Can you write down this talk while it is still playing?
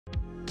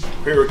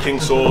here at King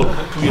Soul,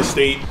 to the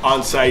estate,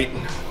 on site,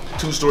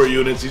 2-story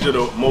units. These are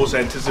the most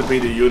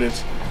anticipated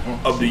units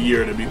of the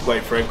year, to be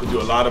quite frank with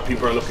you. A lot of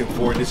people are looking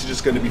forward. This is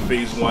just going to be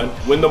phase 1.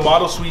 When the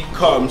model suite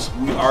comes,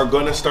 we are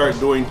going to start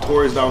doing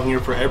tours down here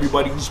for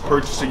everybody who's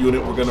purchased a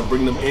unit. We're going to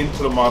bring them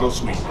into the model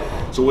suite.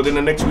 So within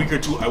the next week or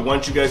two, I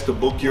want you guys to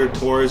book your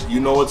tours. You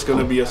know it's going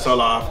to be a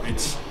sell-off.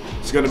 It's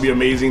going to be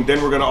amazing.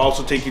 Then we're going to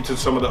also take you to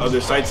some of the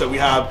other sites that we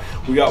have.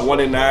 We got one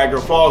in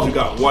Niagara Falls. We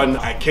got one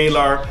at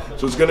Kalar.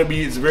 So it's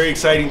a very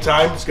exciting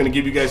time. It's going to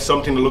give you guys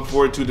something to look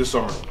forward to this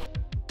summer.